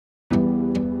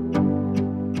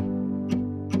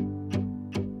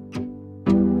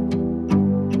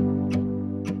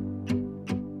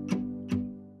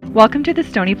Welcome to the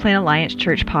Stony Plain Alliance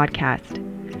Church podcast.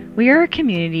 We are a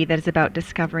community that is about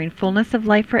discovering fullness of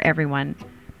life for everyone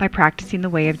by practicing the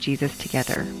way of Jesus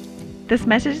together. This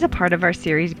message is a part of our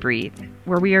series Breathe,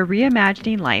 where we are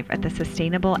reimagining life at the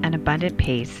sustainable and abundant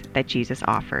pace that Jesus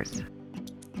offers.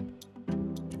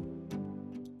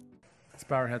 Let's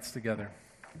bow our heads together.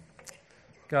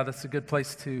 God, that's a good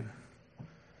place to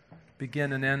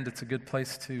begin and end. It's a good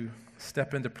place to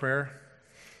step into prayer,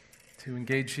 to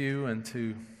engage you, and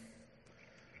to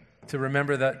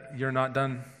remember that you're not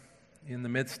done in the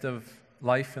midst of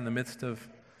life, in the midst of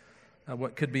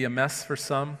what could be a mess for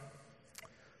some,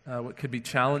 what could be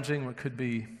challenging, what could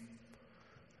be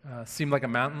seem like a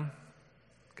mountain.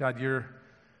 God, you're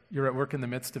at work in the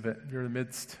midst of it. You're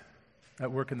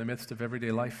at work in the midst of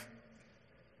everyday life.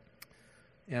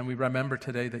 And we remember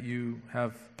today that you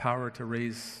have power to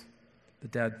raise the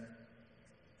dead.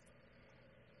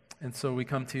 And so we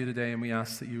come to you today and we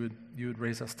ask that you would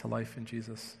raise us to life in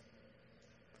Jesus.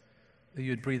 That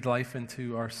you would breathe life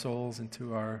into our souls,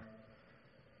 into our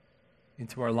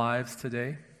lives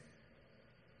today.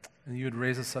 And you would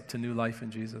raise us up to new life in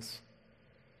Jesus.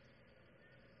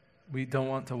 We don't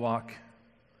want to walk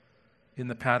in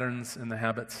the patterns and the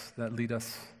habits that lead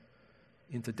us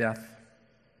into death.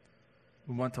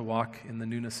 We want to walk in the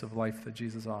newness of life that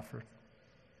Jesus offered.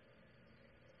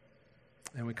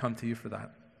 And we come to you for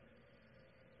that.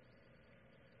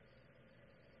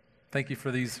 Thank you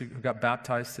for these who got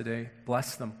baptized today.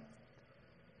 Bless them.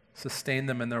 Sustain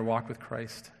them in their walk with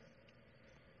Christ.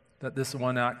 That this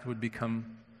one act would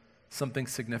become something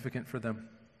significant for them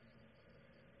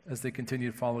as they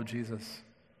continue to follow Jesus.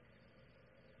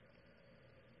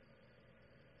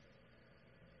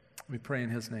 We pray in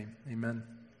his name. Amen.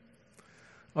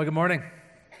 Well, good morning.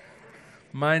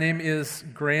 My name is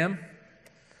Graham,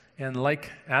 and like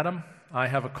Adam, I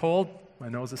have a cold. My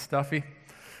nose is stuffy.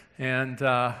 And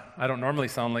I don't normally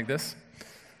sound like this,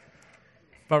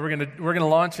 but we're gonna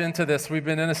launch into this. We've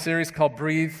been in a series called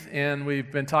Breathe, and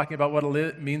we've been talking about what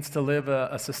it means to live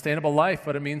a sustainable life,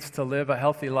 what it means to live a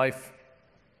healthy life.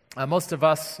 Most of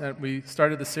us, we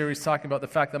started the series talking about the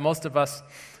fact that most of us,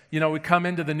 we come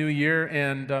into the new year,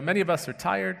 and many of us are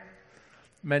tired,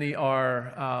 many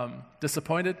are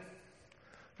disappointed,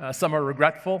 some are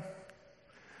regretful,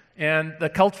 and the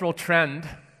cultural trend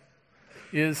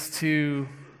is to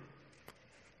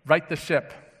right the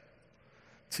ship,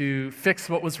 to fix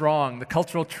what was wrong. The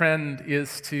cultural trend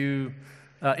is to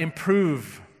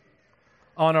improve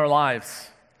on our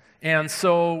lives. And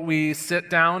so we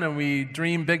sit down and we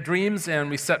dream big dreams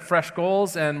and we set fresh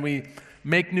goals and we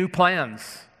make new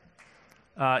plans.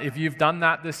 If you've done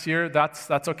that this year,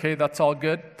 that's okay, that's all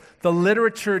good. The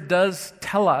literature does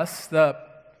tell us, the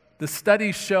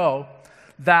studies show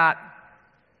that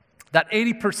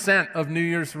 80% of New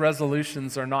Year's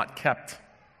resolutions are not kept.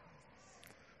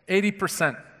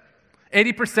 80%.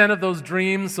 80% of those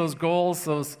dreams, those goals,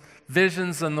 those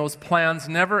visions, and those plans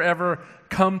never ever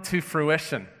come to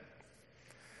fruition.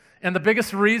 And the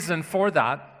biggest reason for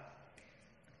that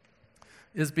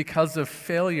is because of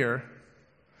failure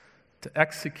to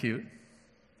execute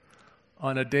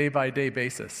on a day-by-day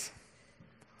basis.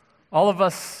 All of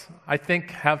us, I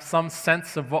think, have some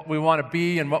sense of what we want to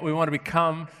be and what we want to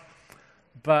become,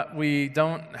 but we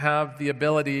don't have the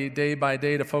ability day by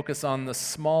day to focus on the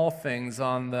small things,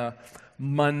 on the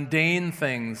mundane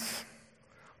things,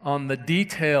 on the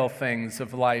detail things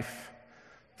of life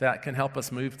that can help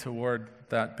us move toward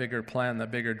that bigger plan,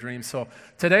 that bigger dream. So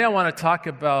today I want to talk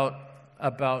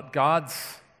about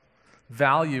God's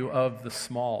value of the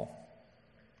small.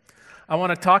 I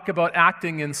want to talk about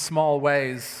acting in small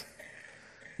ways.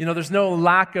 There's no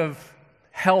lack of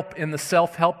help in the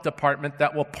self-help department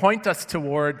that will point us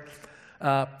toward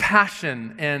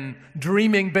passion and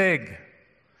dreaming big.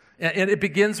 And it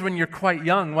begins when you're quite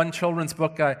young. One children's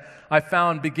book I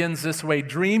found begins this way: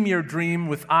 dream your dream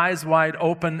with eyes wide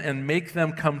open and make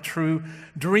them come true.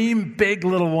 Dream big,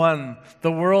 little one.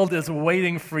 The world is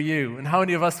waiting for you. And how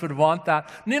many of us would want that?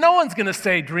 No one's going to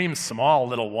say dream small,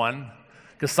 little one,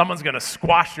 because someone's going to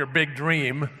squash your big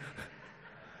dream.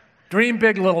 Dream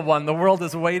big, little one. The world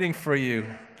is waiting for you.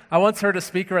 I once heard a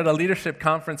speaker at a leadership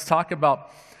conference talk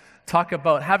about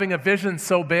having a vision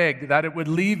so big that it would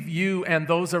leave you and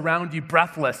those around you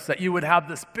breathless, that you would have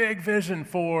this big vision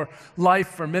for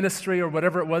life, for ministry, or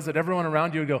whatever it was, that everyone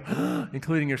around you would go,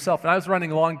 including yourself. And I was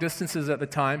running long distances at the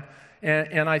time,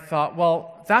 and I thought,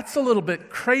 well, that's a little bit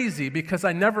crazy because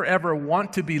I never ever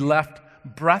want to be left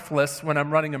breathless when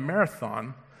I'm running a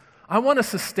marathon. I want a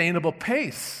sustainable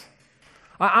pace.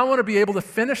 I want to be able to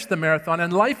finish the marathon,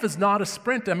 and life is not a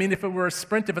sprint. I mean, if it were a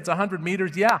sprint, if it's 100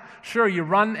 meters, yeah, sure, you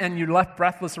run and you're left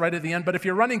breathless right at the end, but if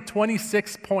you're running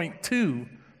 26.2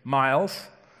 miles,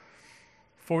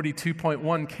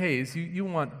 42.1 Ks, you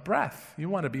want breath. You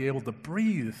want to be able to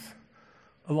breathe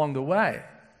along the way.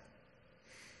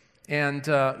 And,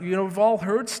 we've all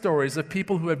heard stories of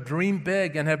people who have dreamed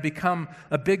big and have become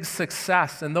a big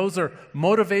success, and those are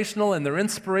motivational and they're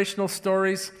inspirational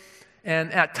stories.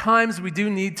 And at times we do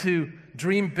need to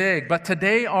dream big. But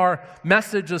today our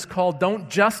message is called Don't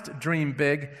Just Dream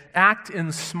Big, Act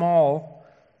in Small,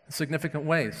 Significant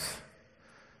Ways.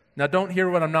 Now don't hear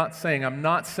what I'm not saying. I'm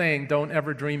not saying don't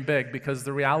ever dream big, because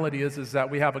the reality is that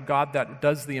we have a God that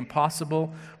does the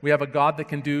impossible. We have a God that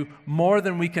can do more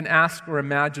than we can ask or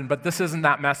imagine. But this isn't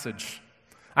that message.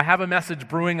 I have a message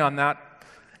brewing on that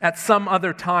at some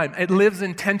other time. It lives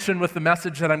in tension with the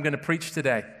message that I'm going to preach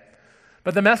today.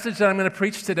 But the message that I'm going to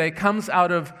preach today comes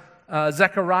out of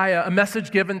Zechariah, a message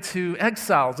given to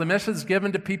exiles, a message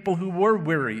given to people who were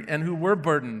weary and who were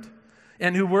burdened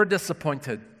and who were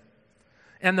disappointed.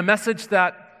 And the message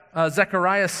that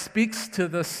Zechariah speaks to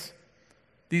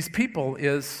these people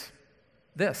is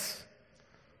this.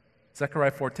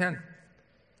 Zechariah 4:10.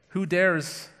 Who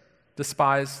dares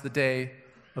despise the day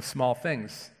of small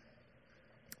things?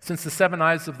 Since the 7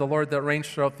 eyes of the Lord that range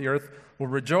throughout the earth will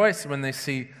rejoice when they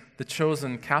see the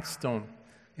chosen capstone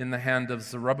in the hand of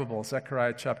Zerubbabel.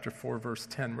 Zechariah chapter 4, verse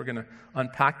 10. We're going to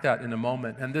unpack that in a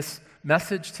moment. And this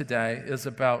message today is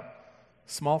about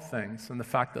small things and the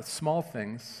fact that small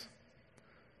things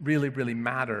really, really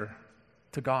matter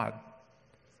to God.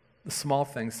 The small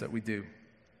things that we do.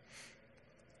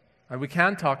 And we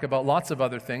can talk about lots of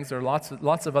other things. There are lots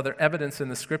of other evidence in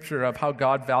the Scripture of how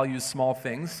God values small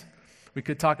things. We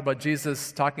could talk about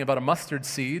Jesus talking about a mustard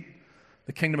seed.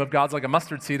 The kingdom of God's like a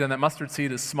mustard seed, and that mustard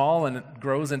seed is small and it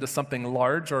grows into something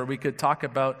large. Or we could talk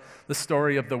about the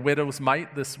story of the widow's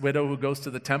mite, this widow who goes to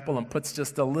the temple and puts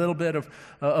just a little bit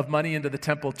of money into the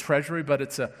temple treasury, but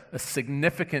it's a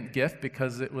significant gift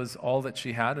because it was all that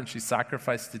she had and she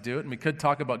sacrificed to do it. And we could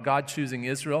talk about God choosing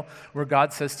Israel, where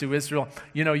God says to Israel,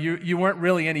 you weren't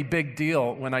really any big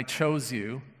deal when I chose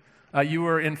you. You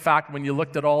were, in fact, when you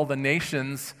looked at all the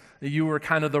nations, you were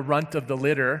kind of the runt of the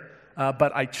litter.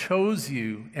 But I chose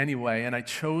you anyway, and I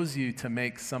chose you to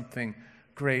make something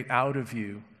great out of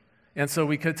you. And so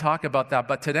we could talk about that.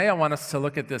 But today I want us to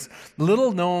look at this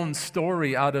little-known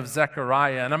story out of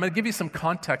Zechariah. And I'm going to give you some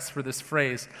context for this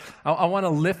phrase. I want to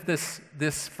lift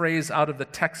this phrase out of the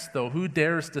text, though. Who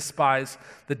dares despise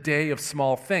the day of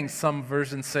small things? Some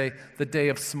versions say the day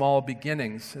of small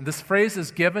beginnings. And this phrase is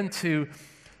given to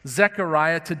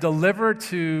Zechariah to deliver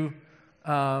to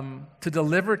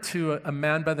a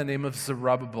man by the name of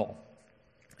Zerubbabel,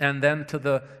 and then to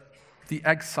the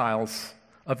exiles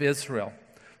of Israel.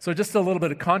 So just a little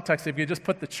bit of context, if you just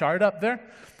put the chart up there.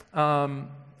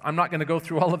 I'm not going to go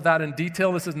through all of that in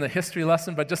detail. This isn't a history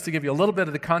lesson, but just to give you a little bit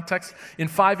of the context. In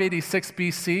 586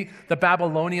 BC, the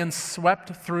Babylonians swept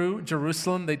through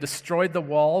Jerusalem. They destroyed the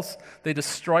walls. They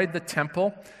destroyed the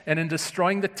temple. And in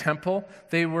destroying the temple,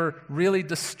 they were really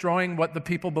destroying what the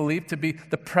people believed to be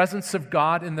the presence of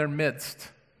God in their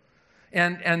midst.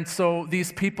 And so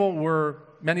these people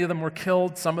many of them were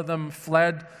killed. Some of them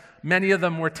fled. Many of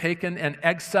them were taken and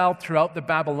exiled throughout the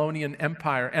Babylonian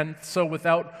Empire. And so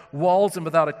without walls and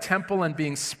without a temple and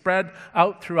being spread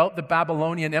out throughout the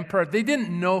Babylonian Empire, they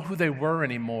didn't know who they were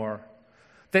anymore.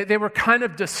 They were kind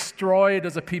of destroyed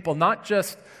as a people, not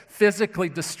just physically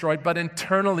destroyed, but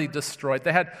internally destroyed.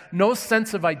 They had no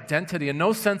sense of identity and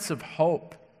no sense of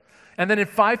hope. And then in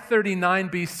 539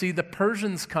 BC, the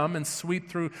Persians come and sweep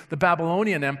through the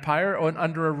Babylonian Empire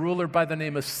under a ruler by the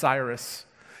name of Cyrus.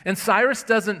 And Cyrus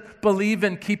doesn't believe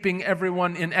in keeping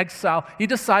everyone in exile. He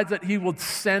decides that he will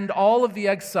send all of the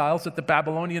exiles that the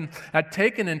Babylonians had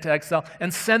taken into exile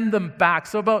and send them back.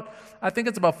 So I think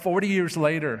it's about 40 years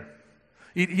later,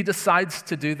 he decides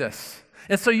to do this.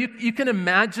 And so you can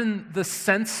imagine the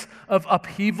sense of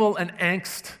upheaval and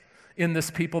angst in this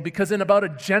people, because in about a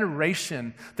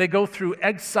generation, they go through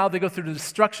exile, they go through the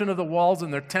destruction of the walls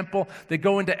in their temple, they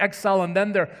go into exile, and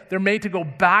then they're made to go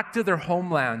back to their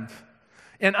homeland.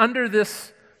 And under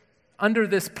this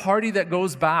party that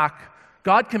goes back,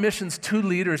 God commissions two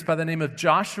leaders by the name of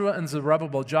Joshua and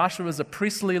Zerubbabel. Joshua is a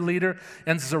priestly leader,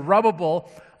 and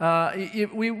Zerubbabel,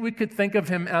 we could think of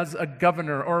him as a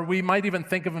governor, or we might even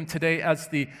think of him today as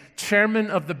the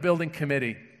chairman of the building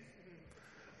committee.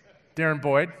 Darren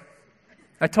Boyd.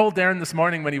 I told Darren this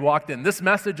morning when he walked in, this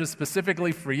message is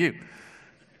specifically for you.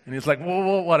 And he's like,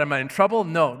 whoa, what, am I in trouble?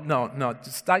 No.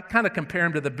 Just I kind of compare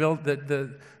him to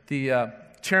the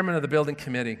chairman of the building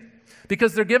committee.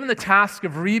 because they're given the task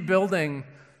of rebuilding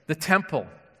the temple.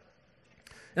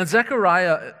 And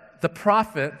Zechariah, the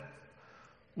prophet,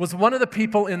 was one of the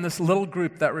people in this little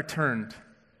group that returned.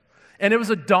 And it was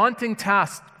a daunting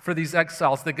task for these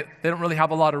exiles. They don't really have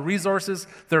a lot of resources.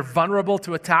 They're vulnerable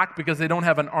to attack because they don't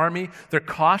have an army. They're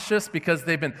cautious because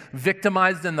they've been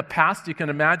victimized in the past. You can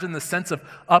imagine the sense of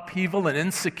upheaval and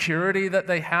insecurity that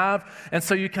they have. And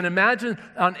so you can imagine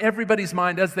on everybody's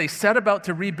mind as they set about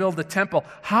to rebuild the temple,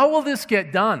 how will this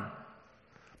get done?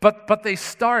 But they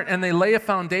start and they lay a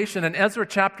foundation. And Ezra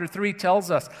chapter 3 tells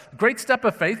us, great step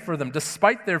of faith for them.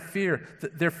 Despite their fear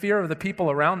of the people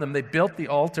around them, they built the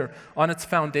altar on its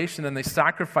foundation and they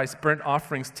sacrificed burnt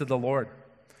offerings to the Lord.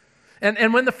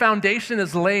 And when the foundation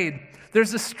is laid,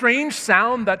 there's a strange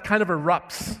sound that kind of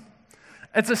erupts.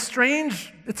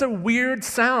 It's a weird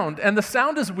sound. And the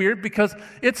sound is weird because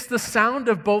it's the sound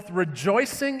of both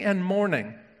rejoicing and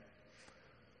mourning.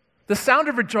 The sound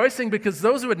of rejoicing because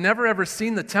those who had never ever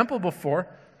seen the temple before,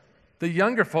 the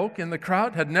younger folk in the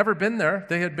crowd had never been there.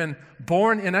 They had been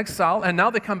born in exile, and now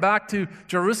they come back to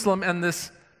Jerusalem, and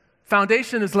this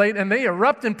foundation is laid, and they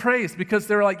erupt in praise because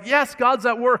they're like, yes, God's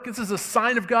at work. This is a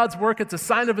sign of God's work. It's a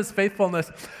sign of his faithfulness.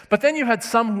 But then you had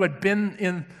some who had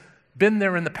been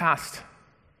there in the past,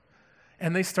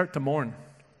 and they start to mourn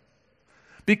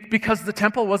because the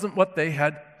temple wasn't what they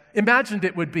had imagined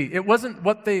it would be. It wasn't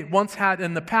what they once had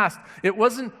in the past. It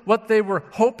wasn't what they were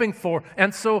hoping for.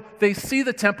 And so they see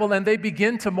the temple and they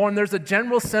begin to mourn. There's a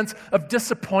general sense of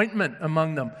disappointment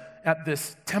among them at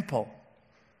this temple.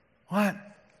 What?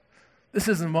 This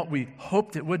isn't what we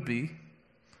hoped it would be.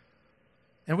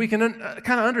 And we can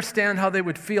kind of understand how they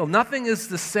would feel. Nothing is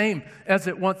the same as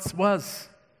it once was.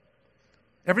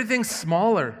 Everything's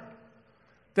smaller.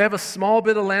 They have a small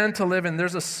bit of land to live in.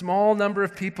 There's a small number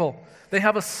of people. They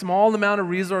have a small amount of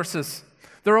resources.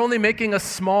 They're only making a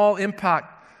small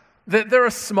impact. They're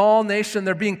a small nation.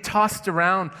 They're being tossed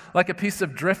around like a piece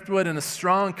of driftwood in a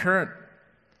strong current.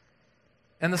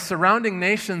 And the surrounding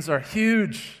nations are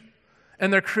huge.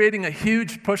 And they're creating a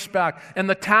huge pushback. And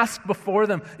the task before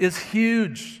them is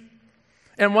huge.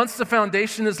 And once the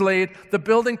foundation is laid, the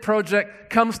building project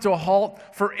comes to a halt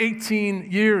for 18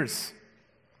 years.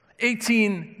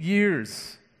 18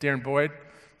 years. Darren Boyd,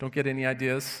 don't get any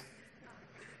ideas.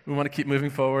 We want to keep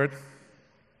moving forward.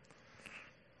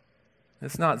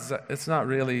 It's not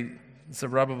really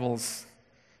Zerubbabel's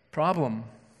problem.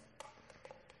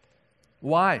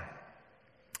 Why?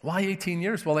 Why 18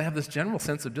 years? Well, they have this general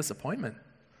sense of disappointment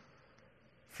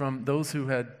from those who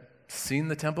had seen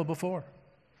the temple before.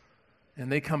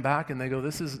 And they come back and they go,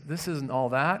 this isn't all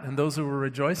that. And those who were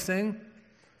rejoicing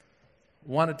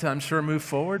wanted to, I'm sure, move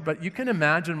forward, but you can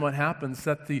imagine what happens,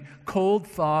 that the cold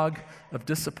fog of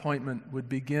disappointment would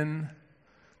begin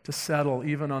to settle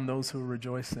even on those who are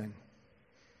rejoicing.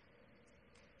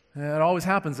 And it always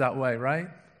happens that way, right?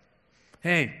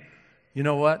 Hey, you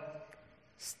know what?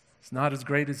 It's not as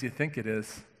great as you think it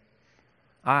is.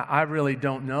 I really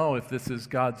don't know if this is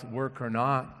God's work or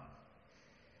not.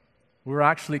 We're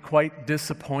actually quite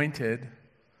disappointed.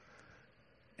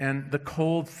 And the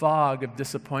cold fog of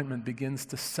disappointment begins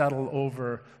to settle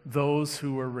over those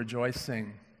who are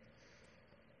rejoicing.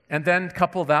 And then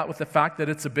couple that with the fact that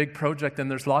it's a big project and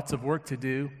there's lots of work to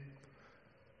do.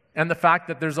 And the fact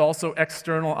that there's also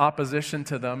external opposition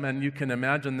to them. And you can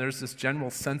imagine there's this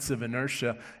general sense of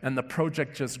inertia. And the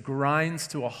project just grinds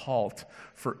to a halt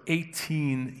for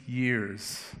 18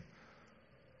 years.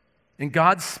 And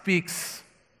God speaks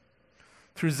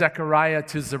through Zechariah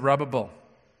to Zerubbabel.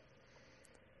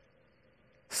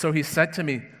 So he said to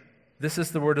me, this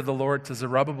is the word of the Lord to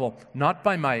Zerubbabel, not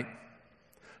by might,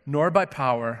 nor by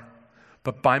power,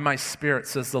 but by my Spirit,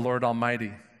 says the Lord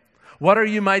Almighty. What are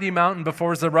you, mighty mountain,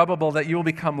 before Zerubbabel, that you will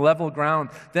become level ground?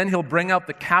 Then he'll bring out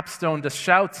the capstone to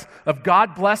shouts of,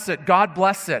 God bless it, God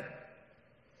bless it.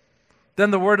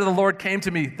 Then the word of the Lord came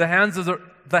to me, the hands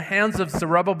of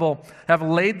Zerubbabel have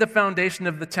laid the foundation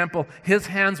of the temple. His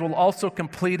hands will also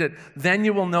complete it. Then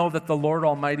you will know that the Lord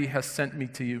Almighty has sent me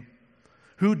to you.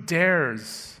 Who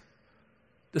dares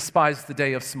despise the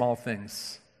day of small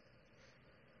things?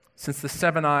 Since the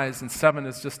 7 eyes, and 7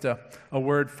 is just a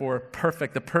word for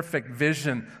perfect, the perfect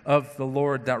vision of the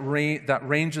Lord that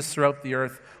ranges throughout the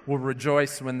earth will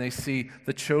rejoice when they see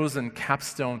the chosen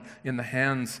capstone in the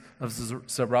hands of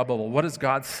Zerubbabel. What is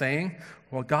God saying?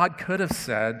 Well, God could have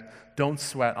said, don't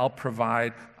sweat, I'll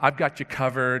provide, I've got you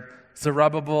covered.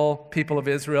 Zerubbabel, people of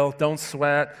Israel, don't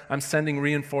sweat. I'm sending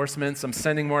reinforcements. I'm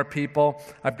sending more people.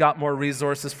 I've got more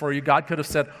resources for you. God could have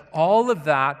said all of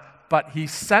that, but he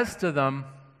says to them,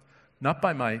 not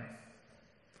by might,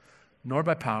 nor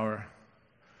by power,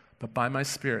 but by my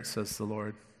Spirit, says the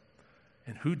Lord.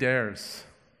 And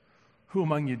who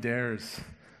among you dares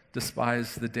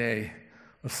despise the day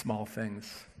of small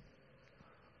things?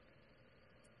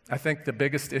 I think the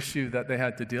biggest issue that they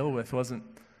had to deal with wasn't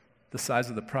the size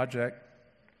of the project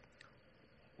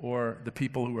or the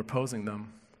people who were opposing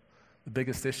them. The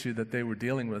biggest issue that they were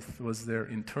dealing with was their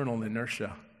internal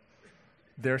inertia,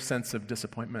 their sense of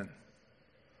disappointment,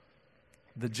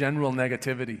 the general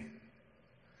negativity.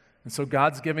 And so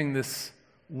God's giving this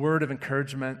word of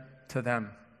encouragement to them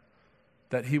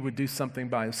that he would do something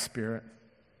by his Spirit.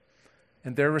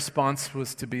 And their response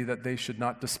was to be that they should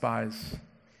not despise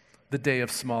the day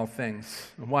of small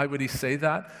things. And why would he say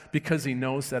that? Because he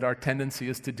knows that our tendency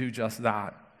is to do just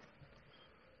that.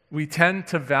 We tend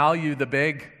to value the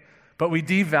big, but we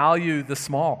devalue the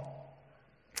small.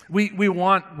 We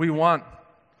want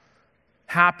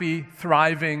happy,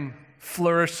 thriving,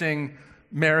 flourishing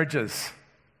marriages.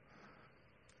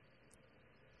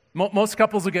 Most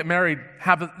couples who get married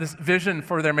have this vision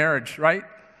for their marriage, right?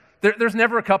 There's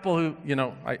never a couple who,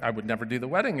 I would never do the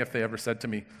wedding if they ever said to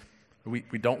me,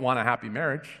 we don't want a happy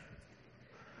marriage.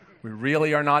 We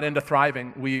really are not into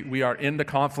thriving. We are into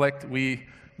conflict. We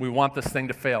want this thing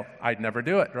to fail. I'd never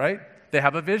do it, right? They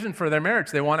have a vision for their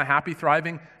marriage. They want a happy,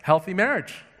 thriving, healthy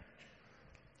marriage.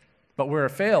 But where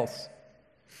it fails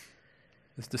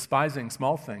is despising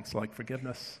small things like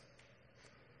forgiveness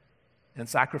and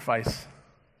sacrifice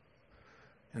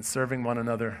and serving one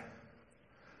another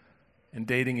and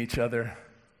dating each other.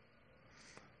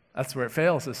 That's where it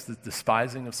fails. It's the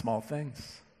despising of small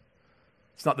things.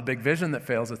 It's not the big vision that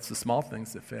fails, it's the small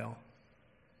things that fail.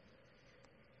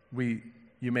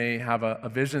 You may have a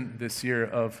vision this year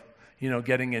of,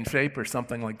 getting in shape or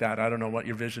something like that. I don't know what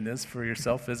your vision is for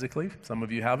yourself physically. Some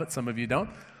of you have it, some of you don't.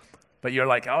 But you're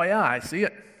like, oh yeah, I see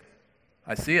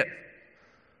it.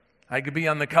 I could be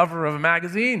on the cover of a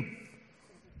magazine.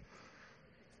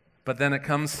 But then it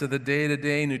comes to the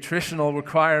day-to-day nutritional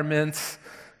requirements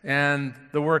and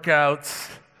the workouts,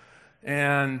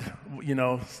 and,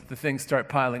 the things start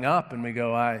piling up, and we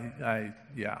go,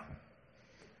 yeah.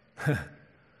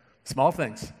 Small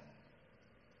things.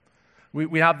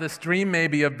 We have this dream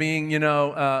maybe of being,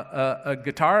 a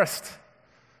guitarist,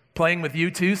 playing with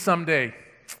U2 someday,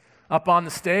 up on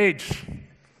the stage.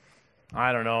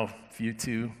 I don't know if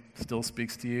U2 still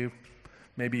speaks to you.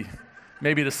 Maybe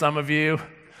to some of you,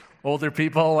 older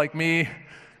people like me,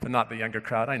 but not the younger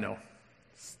crowd. I know.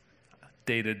 It's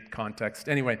dated context.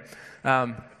 Anyway.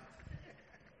 But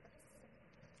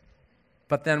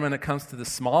then when it comes to the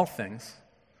small things,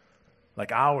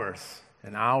 like hours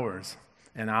and hours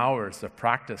and hours of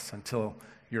practice until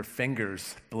your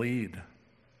fingers bleed.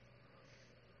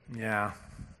 Yeah,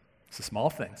 it's the small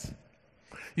things.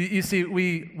 You see,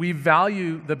 we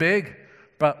value the big,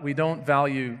 but we don't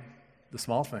value the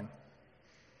small thing.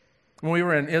 When we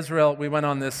were in Israel, we went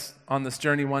on this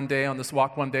journey one day, on this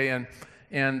walk one day,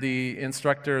 and the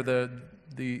instructor,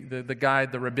 the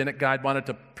guide, the rabbinic guide, wanted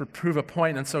to prove a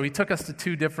point, and so he took us to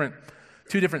two different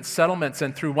settlements,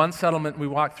 and through one settlement we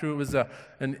walked through, it was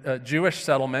a Jewish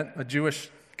settlement, a Jewish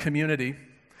community,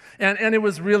 and it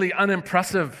was really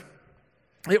unimpressive.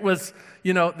 It was,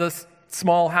 the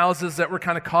small houses that were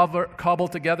kind of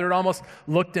cobbled together. It almost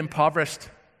looked impoverished,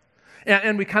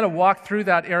 and we kind of walked through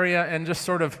that area and just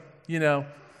sort of,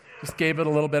 just gave it a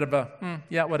little bit of a,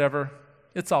 yeah, whatever,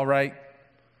 it's all right.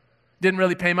 Didn't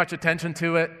really pay much attention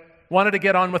to it. Wanted to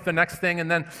get on with the next thing, and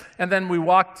then we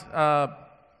walked.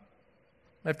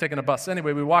 I've taken a bus.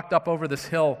 Anyway, we walked up over this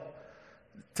hill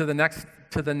to the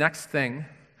next thing,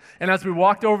 and as we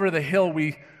walked over the hill,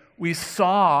 we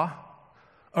saw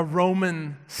a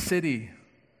Roman city,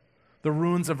 the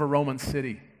ruins of a Roman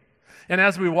city. And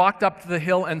as we walked up the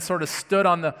hill and sort of stood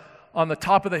on the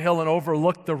top of the hill and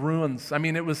overlooked the ruins, I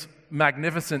mean, it was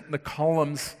magnificent. The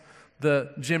columns,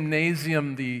 the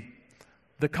gymnasium, the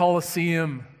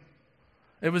Colosseum.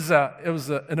 It was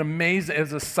an amazing, it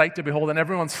was a sight to behold, and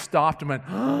everyone stopped and went,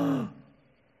 oh,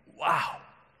 wow,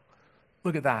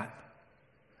 look at that.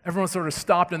 Everyone sort of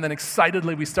stopped, and then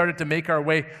excitedly we started to make our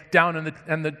way down,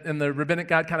 and the rabbinic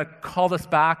guide kind of called us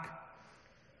back.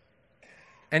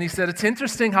 And he said, it's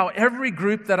interesting how every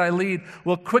group that I lead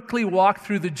will quickly walk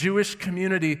through the Jewish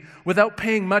community without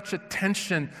paying much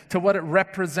attention to what it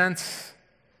represents.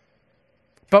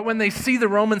 But when they see the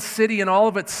Roman city in all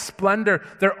of its splendor,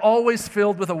 they're always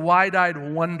filled with a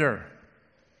wide-eyed wonder.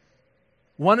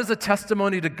 One is a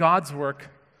testimony to God's work,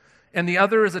 and the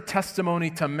other is a testimony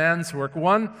to man's work.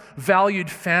 One valued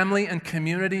family and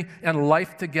community and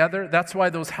life together. That's why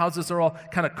those houses are all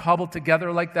kind of cobbled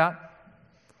together like that.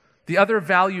 The other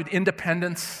valued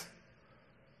independence.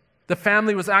 The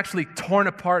family was actually torn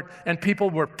apart, and people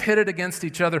were pitted against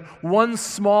each other. One's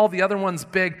small, the other one's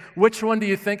big. Which one do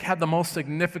you think had the most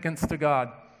significance to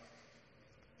God?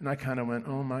 And I kind of went,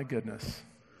 oh my goodness,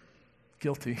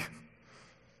 guilty.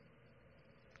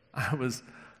 I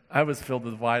was filled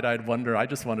with wide-eyed wonder. I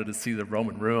just wanted to see the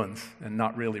Roman ruins and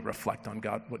not really reflect on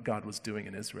God, what God was doing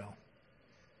in Israel.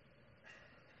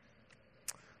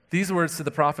 These words to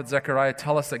the prophet Zechariah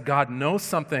tell us that God knows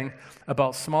something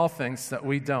about small things that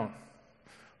we don't.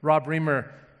 Rob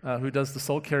Reamer, who does the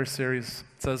Soul Care series,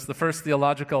 says the first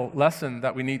theological lesson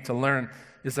that we need to learn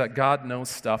is that God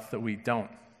knows stuff that we don't.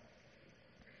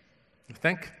 You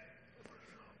think?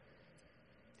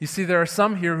 You see, there are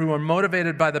some here who are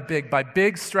motivated by by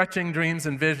big stretching dreams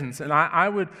and visions, and I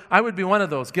would be one of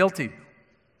those, guilty.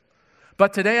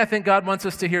 But today I think God wants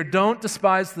us to hear, don't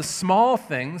despise the small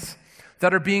things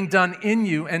that are being done in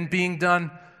you and being done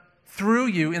through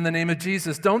you in the name of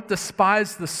Jesus. Don't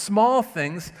despise the small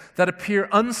things that appear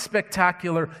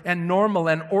unspectacular and normal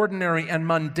and ordinary and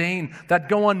mundane, that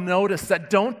go unnoticed, that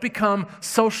don't become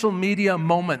social media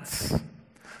moments,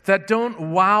 that don't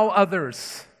wow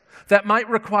others, that might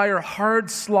require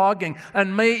hard slogging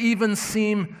and may even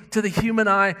seem to the human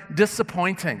eye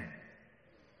disappointing.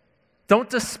 Don't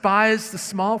despise the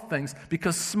small things,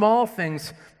 because small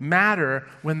things matter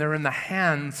when they're in the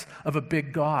hands of a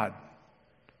big God.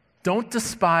 Don't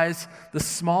despise the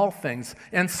small things.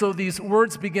 And so these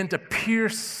words begin to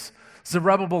pierce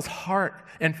Zerubbabel's heart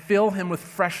and fill him with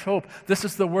fresh hope. This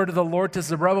is the word of the Lord to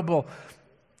Zerubbabel.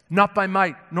 Not by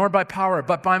might, nor by power,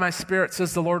 but by my Spirit,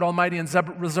 says the Lord Almighty. And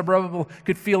Zerubbabel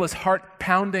could feel his heart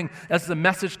pounding as the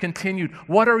message continued.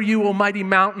 What are you, O mighty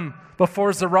mountain,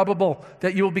 before Zerubbabel,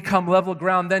 that you will become level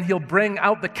ground? Then he'll bring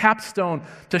out the capstone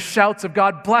to shouts of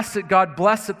God bless it,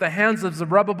 the hands of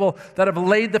Zerubbabel that have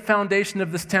laid the foundation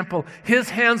of this temple. His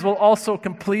hands will also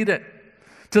complete it.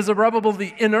 To Zerubbabel,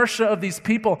 the inertia of these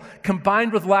people,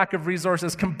 combined with lack of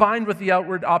resources, combined with the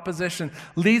outward opposition,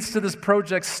 leads to this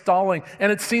project stalling.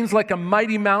 And it seems like a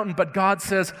mighty mountain, but God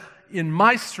says, in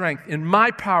my strength, in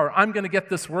my power, I'm going to get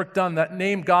this work done. That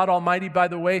name, God Almighty, by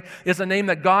the way, is a name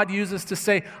that God uses to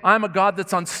say, I'm a God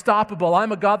that's unstoppable.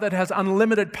 I'm a God that has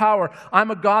unlimited power.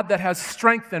 I'm a God that has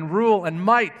strength and rule and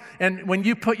might. And when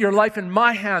you put your life in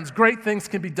my hands, great things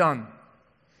can be done.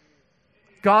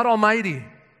 God Almighty.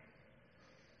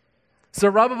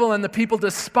 Zerubbabel and the people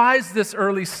despised this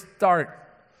early start.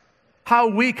 How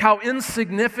weak, how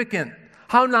insignificant,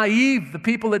 how naive the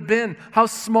people had been, how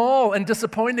small and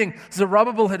disappointing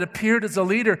Zerubbabel had appeared as a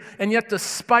leader. And yet,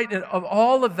 despite of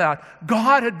all of that,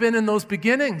 God had been in those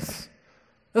beginnings.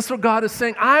 That's what God is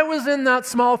saying. I was in that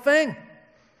small thing.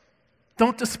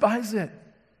 Don't despise it.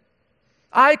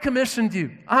 I commissioned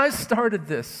you. I started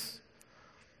this.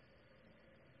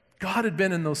 God had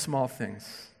been in those small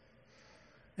things.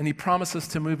 And he promises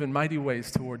to move in mighty ways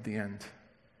toward the end.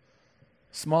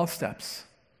 Small steps,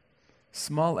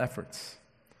 small efforts,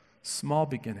 small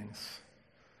beginnings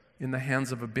in the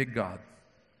hands of a big God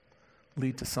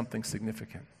lead to something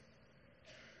significant.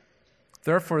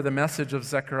 Therefore, the message of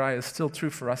Zechariah is still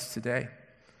true for us today.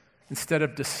 Instead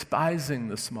of despising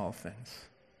the small things,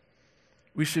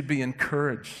 we should be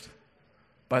encouraged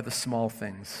by the small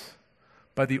things,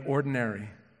 by the ordinary.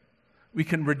 We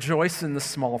can rejoice in the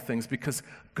small things because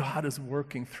God is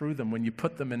working through them. When you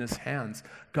put them in his hands,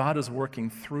 God is working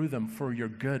through them for your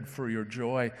good, for your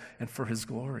joy, and for his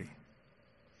glory.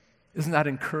 Isn't that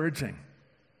encouraging?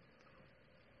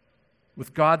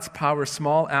 With God's power,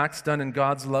 small acts done in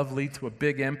God's love lead to a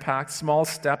big impact. Small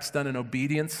steps done in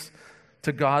obedience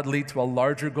to God lead to a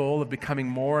larger goal of becoming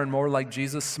more and more like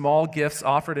Jesus. Small gifts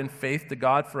offered in faith to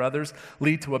God for others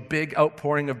lead to a big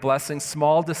outpouring of blessings.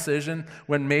 Small decision,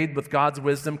 when made with God's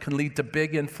wisdom, can lead to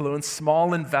big influence.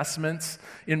 Small investments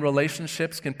in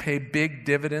relationships can pay big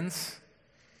dividends.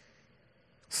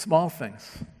 Small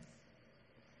things.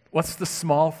 What's the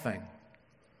small thing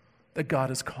that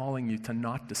God is calling you to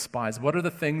not despise? What are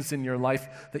the things in your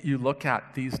life that you look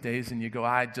at these days and you go,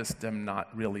 I just am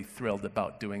not really thrilled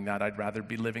about doing that. I'd rather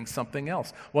be living something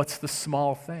else. What's the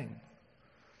small thing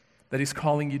that he's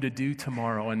calling you to do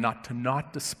tomorrow, and not to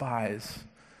not despise,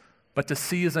 but to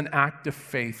see as an act of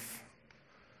faith,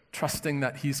 trusting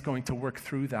that he's going to work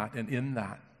through that and in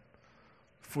that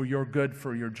for your good,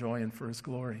 for your joy, and for his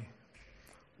glory?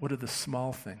 What are the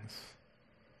small things?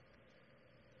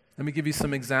 Let me give you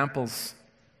some examples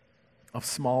of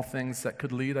small things that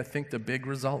could lead, I think, to big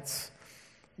results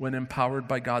when empowered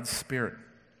by God's Spirit.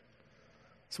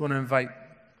 So I want to invite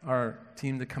our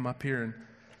team to come up here, and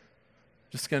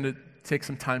just going to take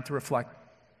some time to reflect.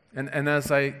 And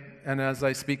as I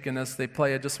speak and as they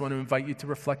play, I just want to invite you to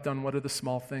reflect on what are the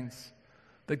small things.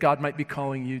 that God might be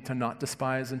calling you to not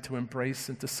despise and to embrace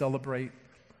and to celebrate,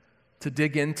 to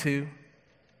dig into.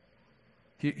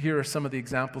 Here are some of the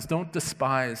examples. Don't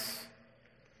despise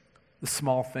the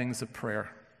small things of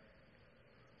prayer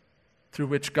through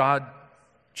which God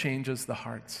changes the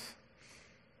hearts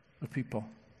of people.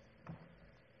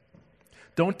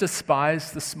 Don't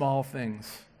despise the small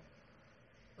things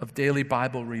of daily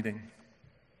Bible reading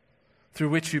through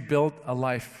which you build a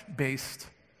life based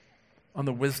on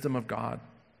the wisdom of God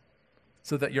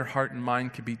so that your heart and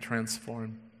mind can be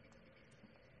transformed.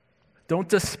 Don't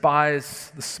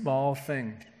despise the small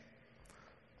thing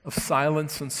of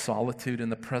silence and solitude in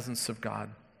the presence of God,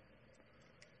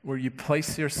 where you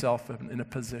place yourself in a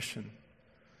position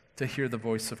to hear the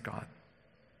voice of God.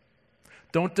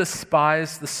 Don't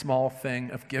despise the small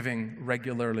thing of giving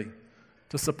regularly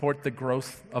to support the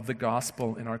growth of the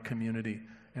gospel in our community,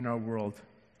 in our world.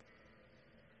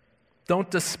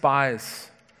 Don't despise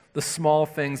the small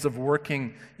things of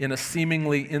working in a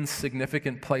seemingly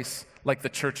insignificant place like the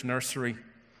church nursery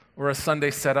or a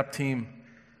Sunday setup team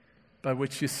by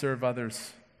which you serve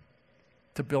others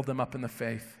to build them up in the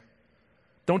faith.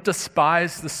 Don't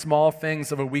despise the small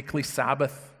things of a weekly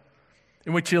Sabbath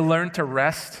in which you learn to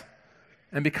rest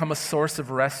and become a source of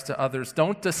rest to others.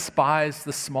 Don't despise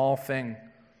the small thing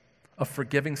of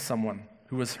forgiving someone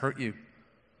who has hurt you,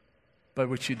 by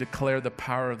which you declare the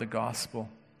power of the gospel.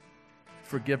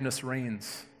 Forgiveness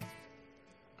reigns.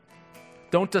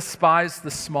 Don't despise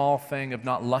the small thing of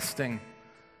not lusting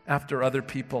after other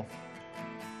people,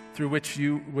 through which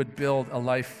you would build a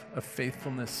life of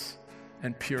faithfulness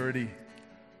and purity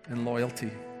and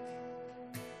loyalty.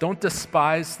 Don't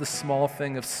despise the small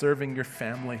thing of serving your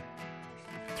family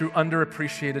through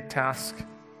underappreciated tasks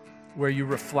where you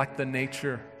reflect the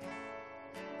nature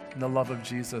and the love of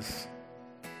Jesus.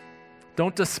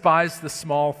 Don't despise the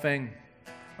small thing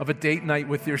of a date night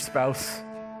with your spouse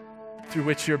through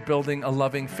which you're building a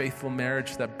loving, faithful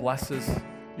marriage that blesses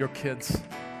your kids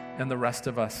and the rest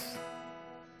of us.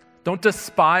 Don't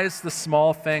despise the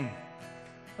small thing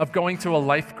of going to a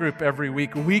life group every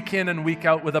week in and week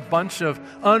out with a bunch of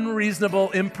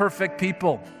unreasonable, imperfect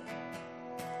people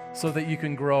so that you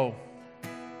can grow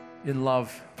in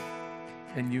love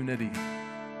and unity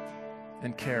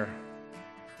and care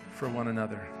for one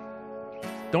another.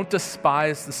 Don't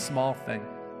despise the small thing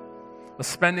of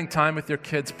spending time with your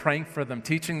kids, praying for them,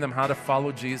 teaching them how to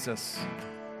follow Jesus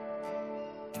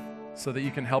so that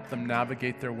you can help them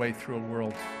navigate their way through a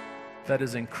world that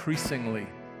is increasingly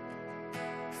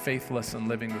faithless and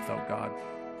living without God.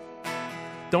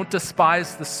 Don't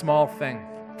despise the small thing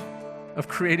of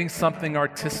creating something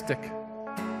artistic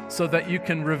so that you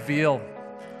can reveal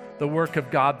the work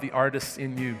of God, the artist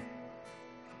in you,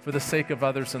 for the sake of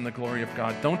others and the glory of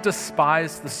God. Don't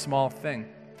despise the small thing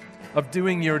of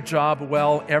doing your job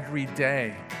well every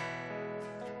day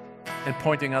and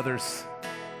pointing others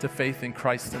to faith in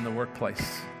Christ in the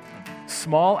workplace.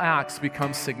 Small acts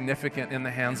become significant in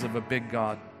the hands of a big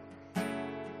God.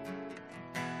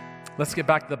 Let's get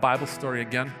back to the Bible story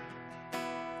again.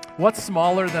 What's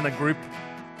smaller than a group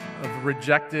of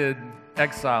rejected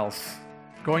exiles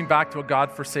going back to a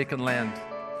God-forsaken land,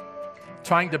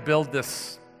 trying to build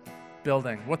this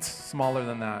building? What's smaller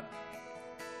than that?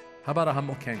 How about a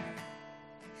humble king,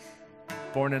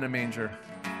 born in a manger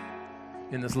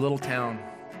in this little town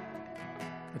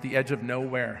at the edge of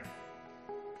nowhere?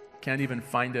 Can't even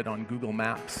find it on Google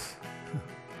Maps.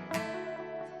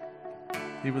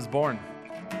 He was born.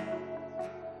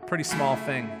 Pretty small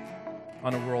thing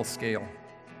on a world scale.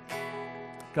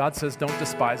 God says, don't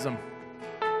despise him.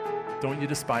 Don't you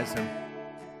despise him.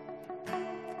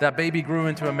 That baby grew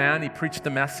into a man. He preached the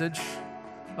message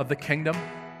of the kingdom.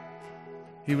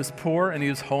 He was poor and he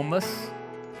was homeless.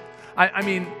 I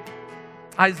mean,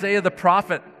 Isaiah the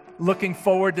prophet, looking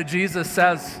forward to Jesus,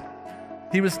 says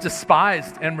he was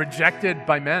despised and rejected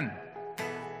by men.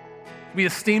 We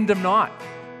esteemed him not.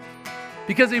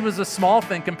 Because he was a small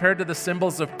thing compared to the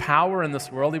symbols of power in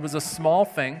this world. He was a small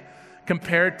thing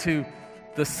compared to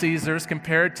the Caesars,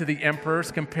 compared to the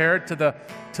emperors, compared to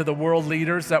the world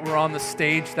leaders that were on the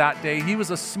stage that day. He was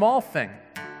a small thing.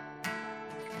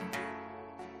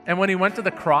 And when he went to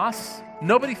the cross,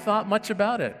 nobody thought much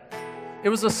about it. It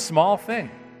was a small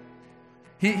thing.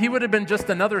 He would have been just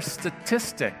another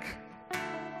statistic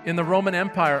in the Roman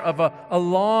Empire of a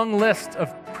long list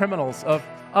of criminals, of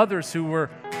others who were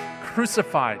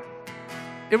crucified.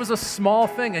 It was a small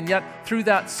thing, and yet through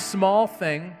that small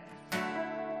thing,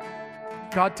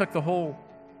 God took the whole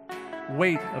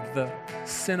weight of the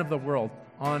sin of the world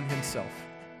on himself.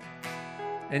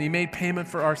 And he made payment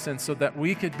for our sins so that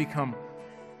we could become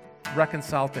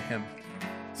reconciled to him,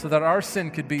 so that our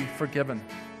sin could be forgiven,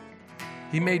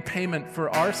 He made payment for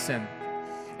our sin.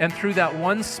 And through that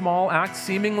one small act,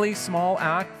 seemingly small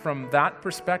act from that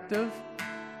perspective,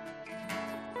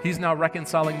 he's now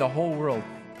reconciling the whole world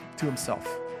to himself.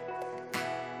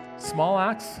 Small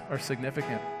acts are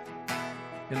significant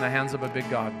in the hands of a big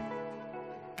God.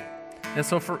 And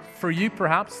so for you,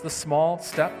 perhaps the small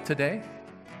step today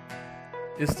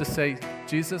is to say,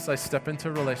 Jesus, I step into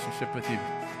a relationship with you.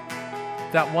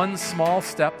 That one small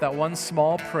step, that one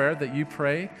small prayer that you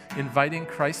pray, inviting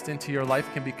Christ into your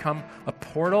life, can become a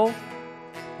portal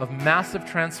of massive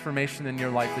transformation in your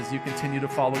life as you continue to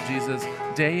follow Jesus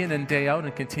day in and day out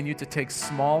and continue to take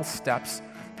small steps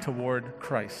toward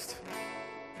Christ.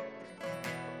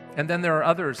 And then there are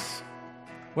others.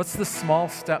 What's the small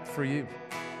step for you?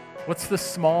 What's the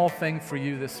small thing for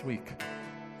you this week?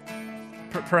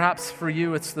 Perhaps for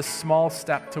you, it's the small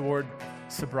step toward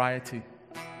sobriety,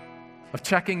 of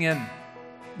checking in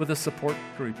with a support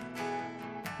group.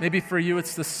 Maybe for you,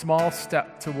 it's the small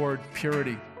step toward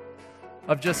purity,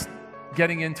 of just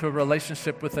getting into a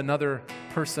relationship with another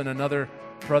person, another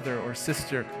brother or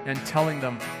sister, and telling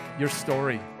them your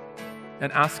story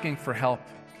and asking for help.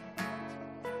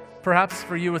 Perhaps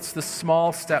for you, it's the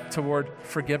small step toward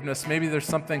forgiveness. Maybe there's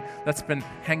something that's been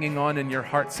hanging on in your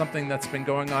heart, something that's been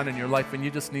going on in your life, and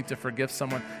you just need to forgive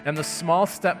someone. And the small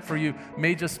step for you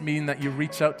may just mean that you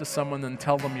reach out to someone and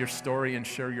tell them your story and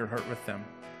share your hurt with them.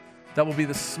 That will be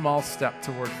the small step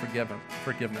toward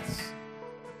forgiveness.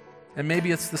 And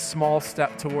maybe it's the small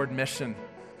step toward mission.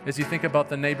 As you think about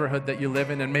the neighborhood that you live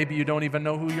in, and maybe you don't even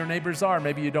know who your neighbors are,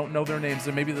 maybe you don't know their names,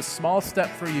 and maybe the small step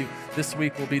for you this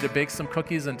week will be to bake some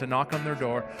cookies and to knock on their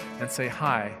door and say,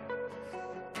 hi,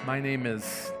 my name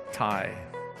is Ty.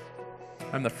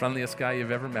 I'm the friendliest guy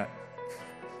you've ever met.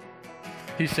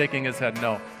 He's shaking his head.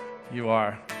 No, you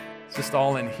are. It's just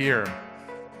all in here.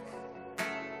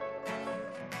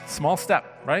 Small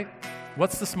step, right?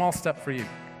 What's the small step for you?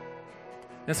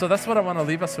 And so that's what I want to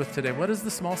leave us with today. What is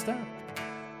the small step?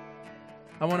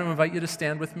 I want to invite you to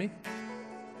stand with me.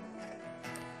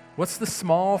 What's the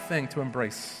small thing to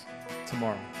embrace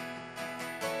tomorrow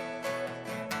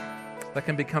that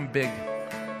can become big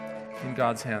in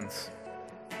God's hands?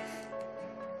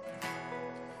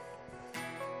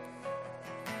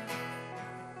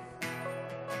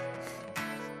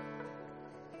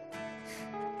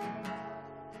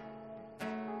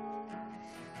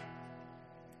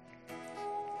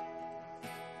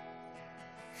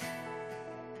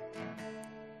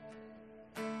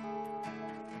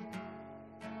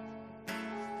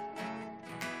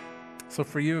 So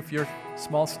for you, if your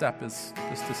small step is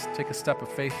just to take a step of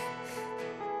faith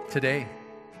today,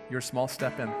 your small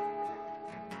step in, I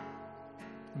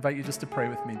invite you just to pray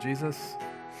with me. Jesus,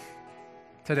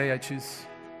 today I choose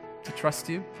to trust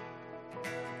you.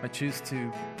 I choose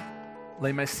to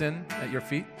lay my sin at your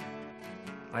feet.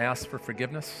 I ask for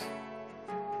forgiveness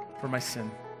for my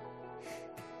sin.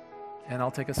 And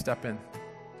I'll take a step in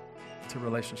to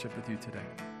relationship with you today.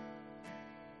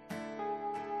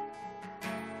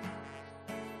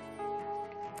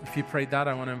 If you prayed that,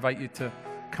 I want to invite you to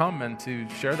come and to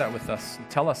share that with us and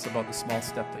tell us about the small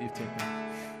step that you've taken.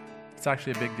 It's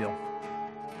actually a big deal.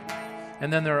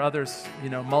 And then there are others,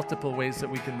 multiple ways that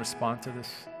we can respond to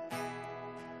this.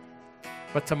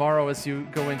 But tomorrow, as you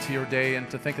go into your day and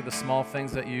to think of the small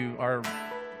things that you are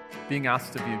being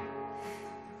asked of you,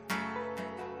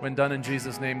 when done in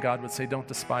Jesus' name, God would say, don't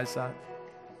despise that.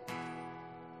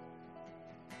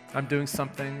 I'm doing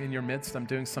something in your midst. I'm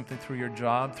doing something through your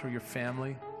job, through your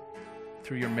family,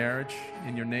 through your marriage,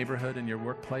 in your neighborhood, in your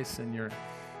workplace, in your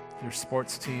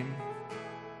sports team,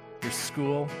 your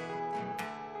school,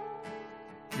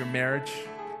 your marriage.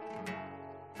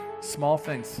 Small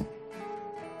things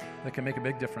that can make a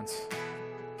big difference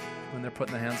when they're put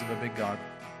in the hands of a big God.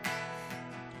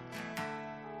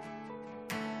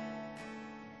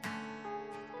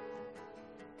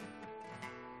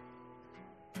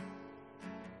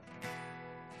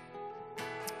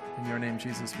 In your name,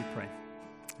 Jesus, we pray.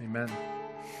 Amen.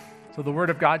 So the word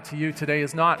of God to you today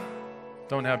is not,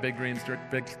 don't have big dreams,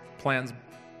 big plans.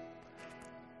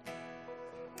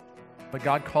 But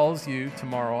God calls you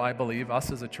tomorrow, I believe,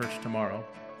 us as a church tomorrow,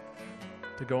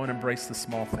 to go and embrace the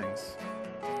small things,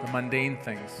 the mundane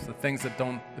things, the things that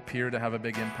don't appear to have a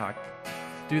big impact.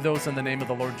 Do those in the name of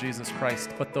the Lord Jesus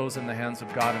Christ. Put those in the hands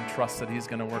of God and trust that He's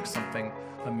going to work something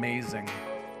amazing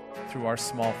through our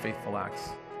small, faithful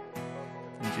acts.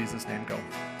 In Jesus' name, go.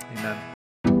 Amen.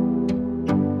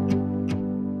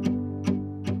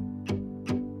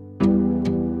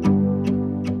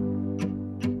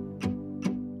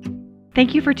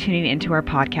 Thank you for tuning into our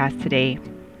podcast today.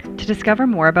 To discover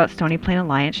more about Stony Plain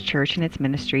Alliance Church and its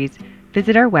ministries,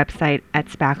 visit our website at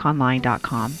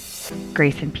spaconline.com.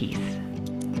 Grace and peace.